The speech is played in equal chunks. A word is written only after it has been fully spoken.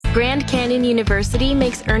Grand Canyon University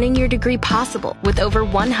makes earning your degree possible with over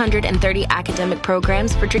 130 academic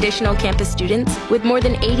programs for traditional campus students with more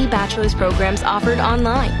than 80 bachelor's programs offered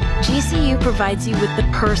online. GCU provides you with the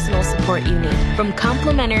personal support you need, from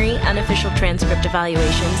complimentary unofficial transcript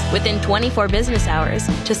evaluations within 24 business hours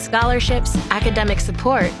to scholarships, academic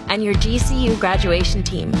support, and your GCU graduation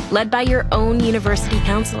team, led by your own university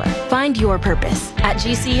counselor. Find your purpose at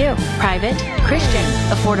GCU. Private, Christian,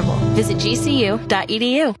 affordable. Visit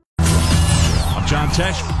gcu.edu. I'm John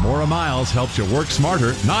Tesh. Maura Miles helps you work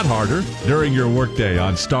smarter, not harder, during your workday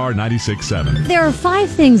on Star 96.7. There are 5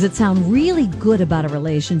 things that sound really good about a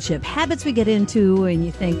relationship. Habits we get into and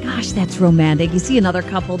you think, gosh, that's romantic. You see another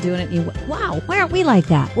couple doing it and you, wow, why aren't we like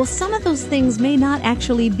that? Well, some of those things may not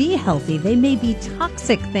actually be healthy. They may be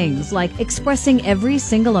toxic things, like expressing every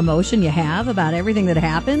single emotion you have about everything that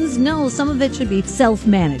happens. No, some of it should be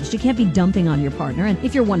self-managed. You can't be dumping on your partner. And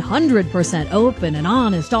if you're 100% open and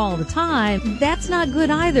honest all the time, that's not good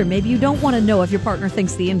either. Maybe you don't want to know if your partner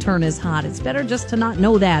thinks the intern is hot. It's better just to not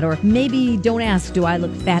know that. Or maybe don't ask, do I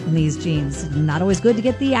look fat in these jeans? Not always good to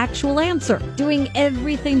get the actual answer. Doing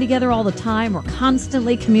everything together all the time or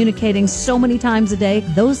constantly communicating so many times a day,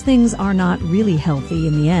 those things are not really healthy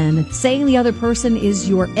in the end. Saying the other person is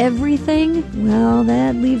your everything, well,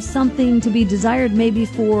 that leaves something to be desired maybe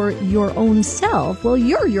for your own self. Well,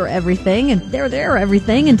 you're your everything and they're their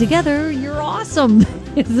everything, and together you're awesome.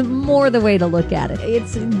 It's more the way to look at it.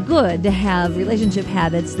 It's good to have relationship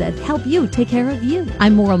habits that help you take care of you.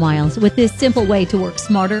 I'm Maura Miles with this simple way to work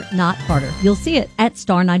smarter, not harder. You'll see it at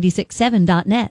star967.net.